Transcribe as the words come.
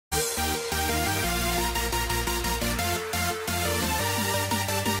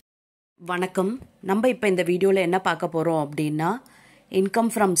வணக்கம். நம்ம இப்போ இந்த வீடியோவில் என்ன பார்க்க போகிறோம் அப்படின்னா இன்கம்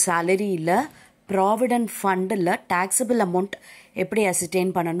ஃப்ரம் சேலரியில் ப்ராவிடென்ட் ஃபண்டில் டேக்ஸபிள் அமௌண்ட் எப்படி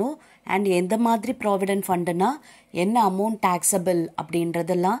அசிஸ்டெயின் பண்ணணும் அண்ட் எந்த மாதிரி ப்ராவிடென்ட் ஃபண்டுனா என்ன அமௌண்ட் டேக்ஸபிள்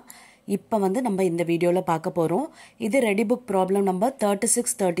அப்படின்றதெல்லாம் இப்போ நம்ம இந்த வீடியோவில் பார்க்க போகிறோம். இது ரெடி புக் ப்ராப்ளம் நம்பர்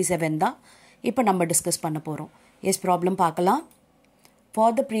 3637 தான் இப்போ நம்ம டிஸ்கஸ் பண்ண போகிறோம். ப்ராப்ளம் பார்க்கலாம். For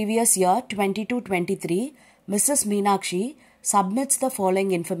the previous year 22-23, Mrs. Meenakshi submits the following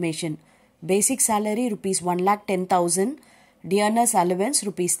information. Basic salary rupees 1,10,000, dearness allowance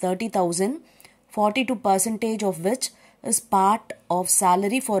rupees 30,000, 42% of which is part of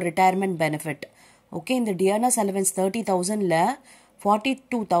salary for retirement benefit. Okay, in the dearness allowance 30,000 la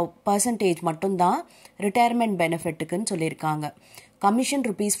 42% மட்டும்தான் retirement benefit க்குன்னு சொல்லியிருக்காங்க. Commission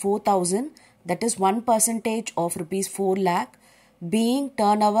rupees 4,000, that is 1% of rupees 4 lakh being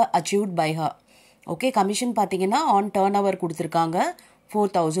turnover achieved by her. Okay, commission பார்த்தீங்கன்னா on turnover கொடுத்திருக்காங்க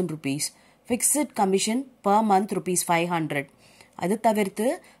 4,000 rupees. Fixed commission per month rupees 500. அது தவிர்த்து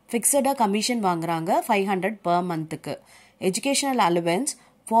fixed commission வாங்குறாங்க 500 per monthக்கு. Educational allowance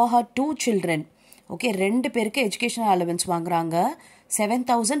for her 2 children. Okay, ரெண்டு பேருக்கு educational allowance வாங்குறாங்க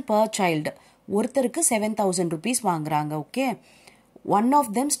 7,000 per child. ஒருத்தருக்கு 7,000 rupees வாங்குறாங்க. Okay, one of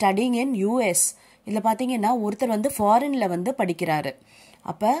them studying in US. இதில் பார்த்தீங்கன்னா ஒருத்தர் ஃபாரினில் படிக்கிறாரு.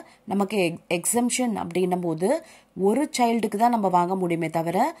 அப்போ நமக்கு எக்ஸம்ஷன் அப்படின்னும் போது ஒரு சைல்டுக்கு தான் நம்ம வாங்க முடியுமே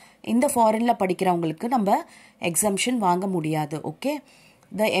தவிர இந்த ஃபாரினில் படிக்கிறவங்களுக்கு நம்ம எக்ஸம்ஷன் வாங்க முடியாது. Okay,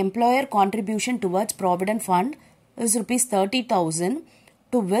 the employer contribution towards provident fund is rupees 30,000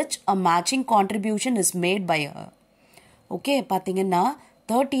 to which a matching contribution is made by her. Okay, பார்த்தீங்கன்னா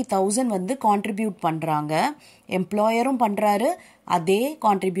 30,000 கான்ட்ரிபியூட் பண்ணுறாங்க. எம்ப்ளாயரும் பண்ணுறாரு, அதே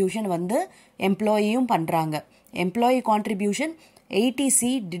கான்ட்ரிபியூஷன் எம்ப்ளாயியும் பண்ணுறாங்க. எம்ப்ளாயி கான்ட்ரிபியூஷன் 80C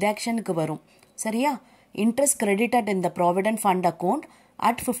டிடக்ஷனுக்கு வரும். சரியா? Interest credited in the provident fund account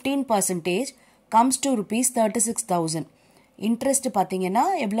at 15% comes to rupees 36,000. Interest பார்த்தீங்கன்னா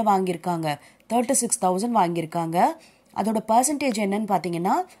எவ்வளோ வாங்கியிருக்காங்க? 36,000 வாங்கியிருக்காங்க. அதோட பர்சன்டேஜ் என்னன்னு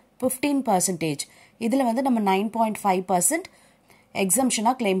பார்த்தீங்கன்னா 15%. இதில் நம்ம 9.5%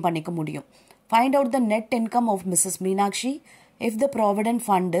 எக்ஸம்ஷனாக கிளைம் பண்ணிக்க முடியும். Find out the net income of Mrs Meenakshi if the provident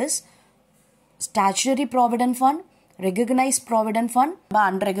fund is statutory provident fund, recognised provident fund,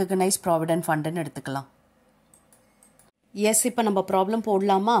 அன்ரெகக்னைஸ்ட் provident ஃபண்டுன்னு எடுத்துக்கலாம். இப்போ நம்ம ப்ராப்ளம்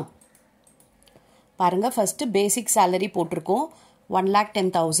போடலாமா? பாருங்கள், ஃபஸ்ட்டு பேசிக் சேலரி போட்டிருக்கோம்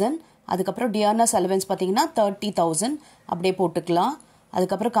 1,10,000. அதுக்கப்புறம் டியர்னஸ் அலவன்ஸ் பார்த்தீங்கன்னா 30,000 அப்படியே போட்டுக்கலாம்.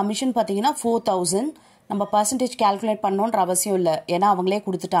 அதுக்கப்புறம் கமிஷன் பார்த்தீங்கன்னா 4,000. நம்ம பர்சன்டேஜ் கால்குலேட் பண்ணோன்ற அவசியம் இல்லை, ஏன்னா அவங்களே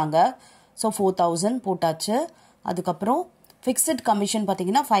கொடுத்துட்டாங்க. ஸோ 4,000 போட்டாச்சு. அதுக்கப்புறம் ஃபிக்ஸட் கமிஷன்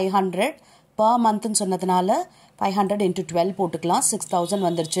பார்த்தீங்கன்னா 500 per monthன்னு சொன்னதுனால 500 into 12 போட்டுக்கலாம். 6,000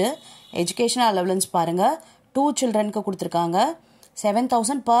 வந்துருச்சு. எஜுகேஷனல் அலவன்ஸ் பாருங்கள், 2 childrenக்கு கொடுத்துருக்காங்க,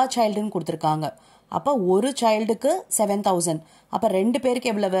 7,000 per childன்னு கொடுத்துருக்காங்க. அப்போ ஒரு சைல்டுக்கு 7,000. அப்போ ரெண்டு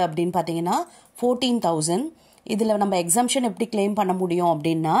பேருக்கு எவ்வளவு அப்படின்னு பார்த்தீங்கன்னா 14,000. இதில் நம்ம எக்ஸம்ஷன் எப்படி கிளைம் பண்ண முடியும்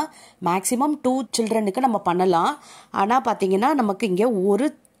அப்படின்னா மேக்ஸிமம் 2 childrenக்கு நம்ம பண்ணலாம். ஆனால் பார்த்தீங்கன்னா நமக்கு இங்கே ஒரு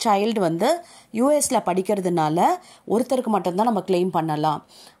சைல்டு யூஎஸில் படிக்கிறதுனால ஒருத்தருக்கு மட்டும்தான் நம்ம கிளைம் பண்ணலாம்.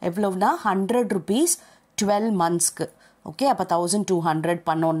 எவ்வளோனா 100 rupees 12 monthsக்கு. ஓகே, அப்போ 1,200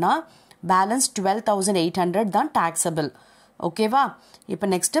 பண்ணோன்னா பேலன்ஸ் 12,800 தான் டேக்ஸபிள். ஓகேவா? இப்போ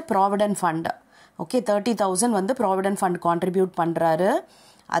next provident fund. Okay, 30,000 provident fund contribute பண்ணுறாரு.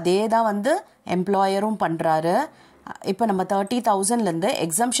 அதே தான் எம்ப்ளாயரும் பண்ணுறாரு. இப்போ நம்ம 30,000லேருந்து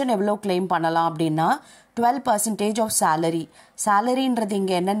எக்ஸம்ஷன் எவ்வளோ கிளைம் பண்ணலாம் அப்படின்னா 12% ஆஃப் சேலரி. சேலரின்றது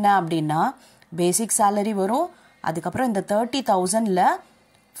இங்கே என்னென்ன அப்படின்னா பேசிக் சேலரி வரும். அதுக்கப்புறம் இந்த 30,000ல்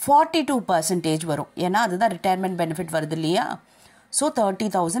 42% வரும், ஏன்னா அதுதான் ரிட்டையர்மெண்ட் பெனிஃபிட் வருது இல்லையா? So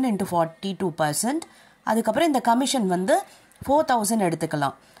 30,000 into 42%. அதுக்கப்புறம் இந்த கமிஷன் 4,000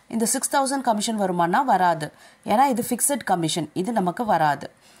 எடுத்துக்கலாம். இந்த 6,000 கமிஷன் வருமானா வராது, ஏன்னா இது ஃபிக்ஸட் கமிஷன், இது நமக்கு வராது.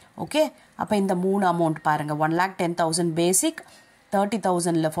 ஓகே, அப்போ இந்த 3 அமௌண்ட் பாருங்கள், 1,10,000 பேசிக்,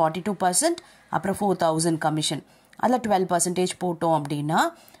 30,000ல் 42%, அப்புறம் 4,000 கமிஷன். அதில் 12% போட்டோம் அப்படின்னா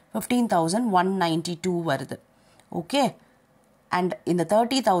 15,192 வருது. ஓகே, அண்ட் இந்த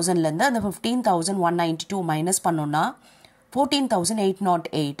 30,000லேருந்து அந்த 15,192 மைனஸ் பண்ணோன்னா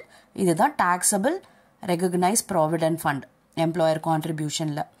 14,808. இதுதான் taxable recognised provident fund employer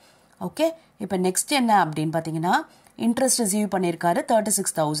கான்ட்ரிபியூஷனில். Okay, இப்போ நெக்ஸ்ட் என்ன அப்படின்னு பார்த்தீங்கன்னா இன்ட்ரெஸ்ட் ரிசீவ் பண்ணியிருக்காரு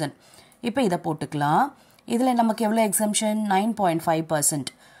 36,000. இப்போ இதை போட்டுக்கலாம். இதில் நமக்கு எவ்வளோ எக்ஸம்ஷன்? 9.5%.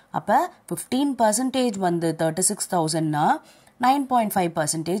 அப்போ 15% 36,000னா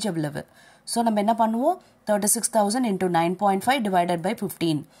 9.5% எவ்வளவு? ஸோ நம்ம என்ன பண்ணுவோம்? 36,000 into 9.5 divided by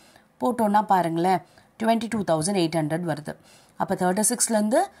 15 போட்டோன்னா பாருங்களேன் 22,800 வருது. அப்போ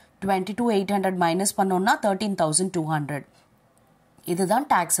 36லேருந்து 22,800 மைனஸ் பண்ணோன்னா 13,200. இதுதான்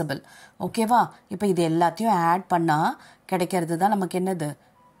taxable. ஓகேவா? இப்போ இது எல்லாத்தையும் ஆட் பண்ணால் கிடைக்கிறது தான் நமக்கு என்னது?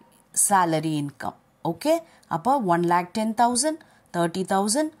 salary income. ஓகே, அப்போ 1,10,000,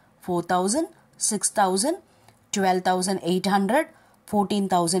 30,000, 4,000, 6,000, 12,800,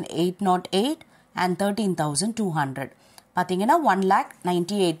 14,808 and 13,200. பார்த்தீங்கன்னா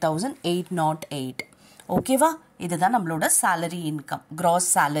 1,98,808. ஓகேவா? இதுதான் நம்மளோட salary income, gross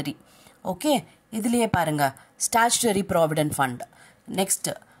salary. Okay, இதுலேயே பாருங்க statutory provident fund. நெக்ஸ்ட்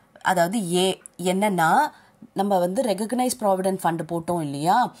அதாவது என்னன்னா நம்ம வந்து ரெகக்னைஸ் ப்ராவிடென்ட் ஃபண்ட் போட்டோம்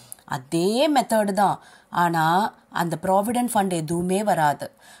இல்லையா, அதே மெத்தடு தான். ஆனால் அந்த ப்ராவிடென்ட் ஃபண்ட் எதுவுமே வராது.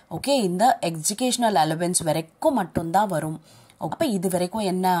 ஓகே, இந்த எஜுகேஷனல் அலவன்ஸ் வரைக்கும் மட்டும்தான் வரும். அப்போ இது வரைக்கும்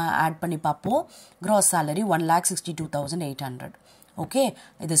என்ன ஆட் பண்ணி பார்ப்போம்? gross salary 1,62,800. ஓகே,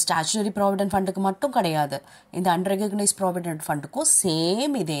 இது ஸ்டாச்சுட்டரி ப்ராவிடென்ட் ஃபண்டுக்கு மட்டும் கிடையாது, இந்த அன்ரெகக்னைஸ் ப்ராவிடென்ட் ஃபண்டுக்கும்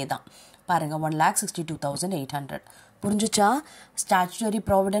சேம் இதே தான். பாருங்க 1,62,800. புரிஞ்சுச்சா? ஸ்டாச்சுட்டரி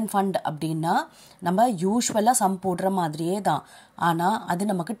ப்ராவிடென்ட் ஃபண்ட் அப்படின்னா நம்ம யூஸ்வலாக சம் போடுற மாதிரியே தான், ஆனால் அது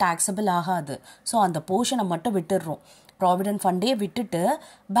நமக்கு டாக்ஸபிள் ஆகாது. ஸோ அந்த போர்ஷனை மட்டும் விட்டுடுறோம். ப்ராவிடென்ட் ஃபண்டே விட்டுட்டு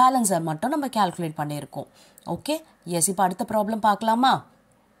பேலன்ஸை மட்டும் நம்ம கால்குலேட் பண்ணியிருக்கோம். Okay, S. இப்போ அடுத்த ப்ராப்ளம் பார்க்கலாமா?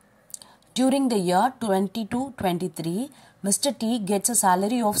 During the year 22-23, Mr. T gets a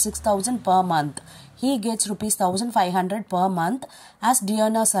salary of 6,000 per month. He gets rupees 1,500 per month as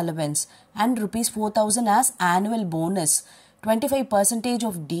dearness allowance and rupees 4,000 as annual bonus. 25%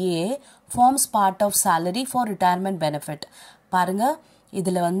 of DA forms part of salary for retirement benefit. பாருங்க,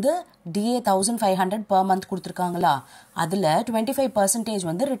 இதில் வந்து DA 1,500 per month கொடுத்துருக்காங்களா, அதில் 25%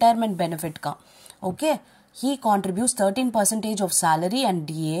 வந்து retirement பெனிஃபிட்கான். Okay, he contributes 13% of salary and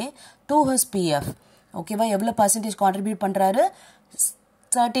DA to his PF. ஓகேவா? எவ்வளோ percentage contribute பண்ணுறாரு?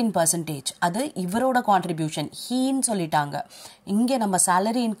 13%. அது இவரோட கான்ட்ரிபியூஷன், ஹீன்னு சொல்லிட்டாங்க. இங்கே நம்ம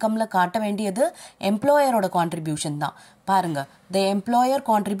சேலரி இன்கம்ல காட்ட வேண்டியது எம்ப்ளாயரோட கான்ட்ரிபியூஷன் தான். பாருங்க, the employer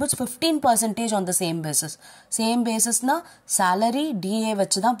contributes 15% on the same basis. Same பேசிஸ்னா salary DA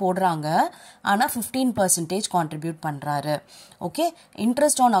வச்சு தான் போடுறாங்க, ஆனால் 15% கான்ட்ரிபியூட் பண்ணுறாரு. Okay,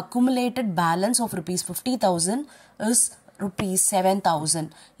 interest on accumulated balance of rupees 50,000 is rupees 7,000.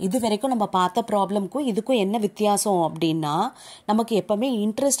 இது வரைக்கும் நம்ம பார்த்த ப்ராப்ளம்க்கும் இதுக்கும் என்ன வித்தியாசம் அப்படின்னா, நமக்கு எப்பவுமே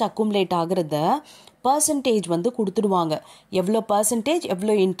இன்ட்ரெஸ்ட் அக்குமுலேட் ஆகுறத பர்சன்டேஜ் வந்து கொடுத்துடுவாங்க. எவ்வளோ பர்சன்டேஜ்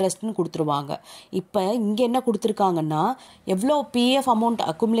எவ்வளோ இன்ட்ரெஸ்ட்னு கொடுத்துருவாங்க. இப்போ இங்கே என்ன கொடுத்துருக்காங்கன்னா, எவ்வளோ PF அமௌண்ட்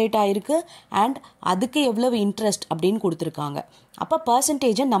அக்குமுலேட் ஆகிருக்கு அண்ட் அதுக்கு எவ்வளோ இன்ட்ரெஸ்ட் அப்படின்னு கொடுத்துருக்காங்க. அப்போ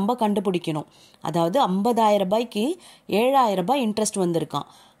பர்சன்டேஜை நம்ம கண்டுபிடிக்கணும். அதாவது 50,000 ரூபாய்க்கு 7,000 ரூபாய் இன்ட்ரெஸ்ட் வந்திருக்கான்.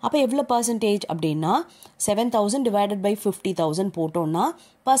 அப்போ எவ்வளோ பர்சன்டேஜ் அப்படின்னா 7,000 டிவைடட் பை 50,000 போட்டோம்னா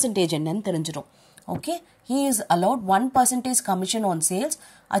பர்சன்டேஜ் என்னன்னு தெரிஞ்சிடும். Okay, he is allowed 1% commission on sales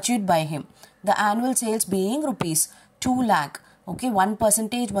achieved by him. The annual sales being rupees 2 lakh. Okay,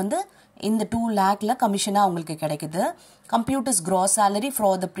 1% வந்து இந்த 2 lakhல கமிஷனாக உங்களுக்கு கிடைக்குது. Compute his gross salary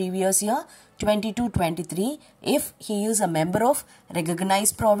for the previous year 22-23 if he is a member of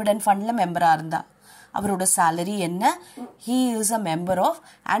recognized provident fundல மெம்பராக இருந்தா அவரோட salary என்ன? He is a member of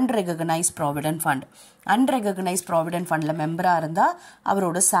unrecognized provident fund. Unrecognized provident fundல மெம்பராக இருந்தால்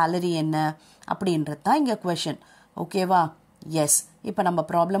அவரோட salary என்ன அப்படின்றது தான் இங்கே கொஷின். ஓகேவா? எஸ். இப்போ நம்ம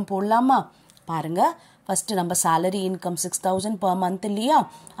ப்ராப்ளம் போடலாமா? பாருங்க, ஃபர்ஸ்ட் நம்ம salary income 6,000 per month இல்லையா,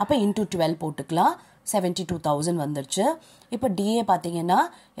 அப்போ into 12 போட்டுக்கலாம். 72,000 வந்துருச்சு. இப்போ DA பார்த்தீங்கன்னா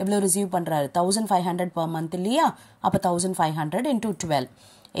எவ்வளோ ரிசீவ் பண்ணுறாரு? 1,500 per month இல்லையா, அப்போ 1,500 into 12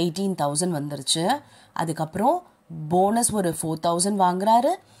 18,000 வந்துருச்சு. அதுக்கப்புறம் போனஸ் ஒரு 4,000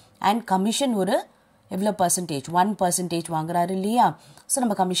 வாங்குறாரு அண்ட் கமிஷன் ஒரு எவ்வளோ பர்சன்டேஜ்? 1% வாங்குறாரு இல்லையா. ஸோ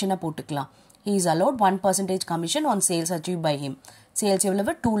நம்ம கமிஷனை போட்டுக்கலாம். he is allowed 1% commission on sales achieved by him. Sales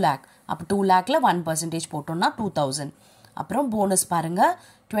எவ்வளவு? 2 lakh. அப்போ 2 lakhல 1% போட்டோம்னா 2,000. அப்புறம் போனஸ் பாருங்க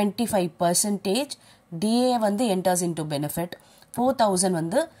 25%. DA வந்து enters into benefit. 4,000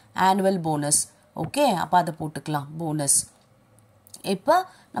 வந்து annual bonus. ஓகே, அப்போ அதை போட்டுக்கலாம் போனஸ். இப்போ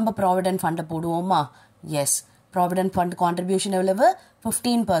நம்ம ப்ராவிடென்ட் ஃபண்டை போடுவோமா? எஸ். ப்ராவிடென்ட் ஃபண்ட் கான்ட்ரிபியூஷன் எவ்வளவு?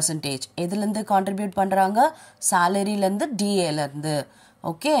 15%. எதுலேருந்து கான்ட்ரிபியூட் பண்ணுறாங்க? சேலரியிலேருந்து, DAலேருந்து.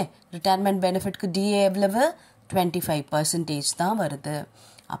 ஓகே, ரிட்டையர்மெண்ட் பெனிஃபிட்க்கு DA எவ்வளவு? 25% தான் வருது.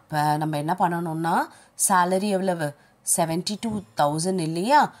 அப்போ நம்ம என்ன பண்ணணும்னா, சேலரி எவ்வளவு? 72,000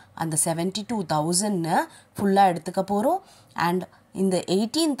 இல்லையா, அந்த 72,000 ஃபுல்லாக எடுத்துக்க போகிறோம். அண்ட் இந்த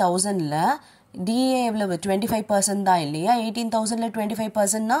 18,000ல் DA எவ்வளவு? 25% தான் இல்லையா. 18,000ல்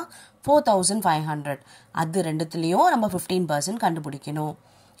 25%னா 4,500. அது ரெண்டுத்துலேயும் நம்ம 15% கண்டுபிடிக்கணும்.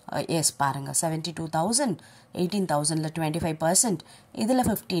 எஸ், பாருங்கள் 72,000, 18,000ல் 25%, இதில்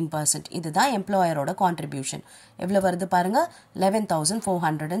 15%. இதுதான் எம்ப்ளாயரோட கான்ட்ரிபியூஷன். எவ்வளோ வருது பாருங்கள்?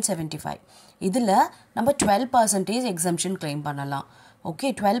 11,475. இதில் நம்ம 12% எக்ஸம்ஷன் கிளைம் பண்ணலாம். ஓகே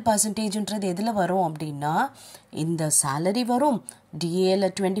 12%ன்றது எதில் வரும் அப்படின்னா இந்த சேலரி வரும், டிஏல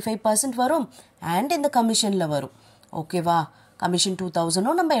 25% வரும், அண்ட் இந்த கமிஷனில் வரும். ஓகேவா? கமிஷன்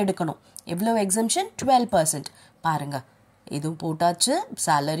 2000 நம்ம எடுக்கணும். எவ்வளோ எக்ஸம்ஷன்? 12%. பாருங்க, இதுவும் போட்டாச்சு,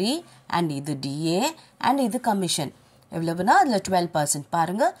 சேலரி அண்ட் இது டிஏ அண்ட் இது கமிஷன். எவ்வளவுனா அதில் 12%.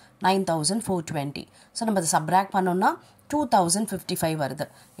 பாருங்க 9420. ஸோ நம்ம அதை சப்ராக்ட் பண்ணோம்னா 2055 வருது.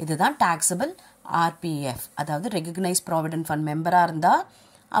 இதுதான் டாக்ஸபிள் ஆர்பிஎஃப், அதாவது ரெகக்னைஸ் ப்ராவிடென்ட் ஃபண்ட் மெம்பராக இருந்தால்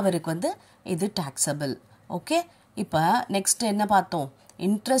அவருக்கு இது டாக்ஸபிள். ஓகே, இப்போ நெக்ஸ்ட் என்ன பார்த்தோம்?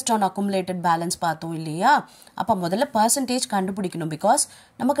 இன்ட்ரெஸ்ட் ஆன் அக்குமுலேட்டட் பேலன்ஸ் பார்த்தோம் இல்லையா? அப்போ முதல்ல பர்சன்டேஜ் கண்டுபிடிக்கணும். பிகாஸ்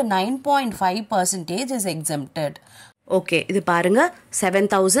நமக்கு 9.5% இஸ் எக்ஸம்டட். ஓகே, இது பாருங்க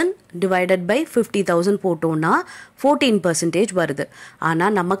 7000 டிவைடட் பை 50,000 போட்டோம்னா 14% வருது.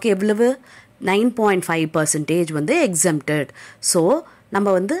 ஆனால் நமக்கு எவ்வளவு? 9.5% எக்ஸம்டட். ஸோ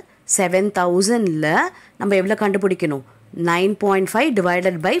நம்ம 7000ல் நம்ம எவ்வளோ கண்டுபிடிக்கணும்? 9.5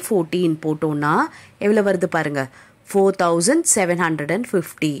 டிவைடட் பை 14 போட்டோம்னா எவ்வளோ வருது பாருங்க?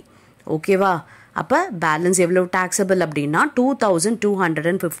 4750. ஓகேவா? அப்போ பேலன்ஸ் எவ்வளோ டாக்ஸபிள் அப்படின்னா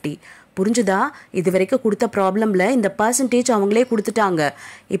 2250. புரிஞ்சுதா? இது வரைக்கும் கொடுத்த ப்ராப்ளமில் இந்த பர்சன்டேஜ் அவங்களே கொடுத்துட்டாங்க.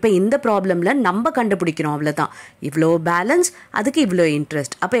 இப்போ இந்த ப்ராப்ளமில் நம்ம கண்டுபிடிக்கிறோம், அவ்வளோதான். இவ்வளோ பேலன்ஸ், அதுக்கு இவ்வளோ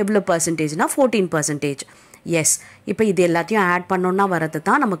இன்ட்ரெஸ்ட். அப்போ எவ்வளோ பர்சன்டேஜ்னா 14%. எஸ். இப்போ இது எல்லாத்தையும் ஆட் பண்ணோன்னா வரது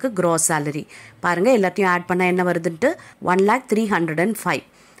தான் நமக்கு க்ராஸ் சேலரி. பாருங்கள், எல்லாத்தையும் ஆட் பண்ணால் என்ன வருதுன்ட்டு 1,03,05.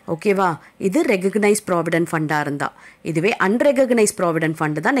 ஓகேவா? இது ரெகக்னைஸ் ப்ராவிடென்ட் ஃபண்டாக இருந்தால். இதுவே அன்ரெகக்னைஸ் ப்ராவிடென்ட்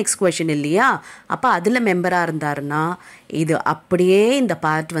ஃபண்டு தான் நெக்ஸ்ட் கொஷின் இல்லையா? அப்போ அதில் மெம்பராக இருந்தாருன்னா இது அப்படியே இந்த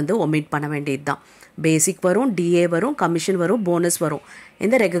பார்ட் ஒமிட் பண்ண வேண்டியது தான். பேசிக் வரும், டிஏ வரும், கமிஷன் வரும், போனஸ் வரும்.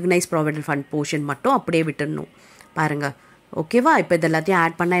 இந்த ரெகக்னைஸ் ப்ராவிடென்ட் ஃபண்ட் போர்ஷன் மட்டும் அப்படியே விட்டுடணும். பாருங்கள். ஓகேவா? இப்போ இது எல்லாத்தையும்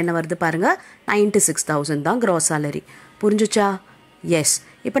ஆட் பண்ணால் என்ன வருது பாருங்கள்? 96,000 தான் க்ராஸ் சேலரி. புரிஞ்சுச்சா? எஸ்.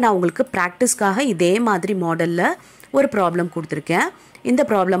 இப்போ நான் உங்களுக்கு ப்ராக்டிஸ்க்காக இதே மாதிரி மாடலில் ஒரு ப்ராப்ளம் கொடுத்துருக்கேன். இந்த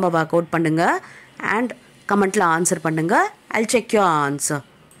ப்ராப்ளமை ஒர்க் அவுட் பண்ணுங்கள் அண்ட் கமெண்ட்டில் ஆன்சர் பண்ணுங்கள். I'll check your answer.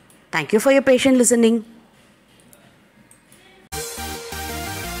 Thank you for your patient listening.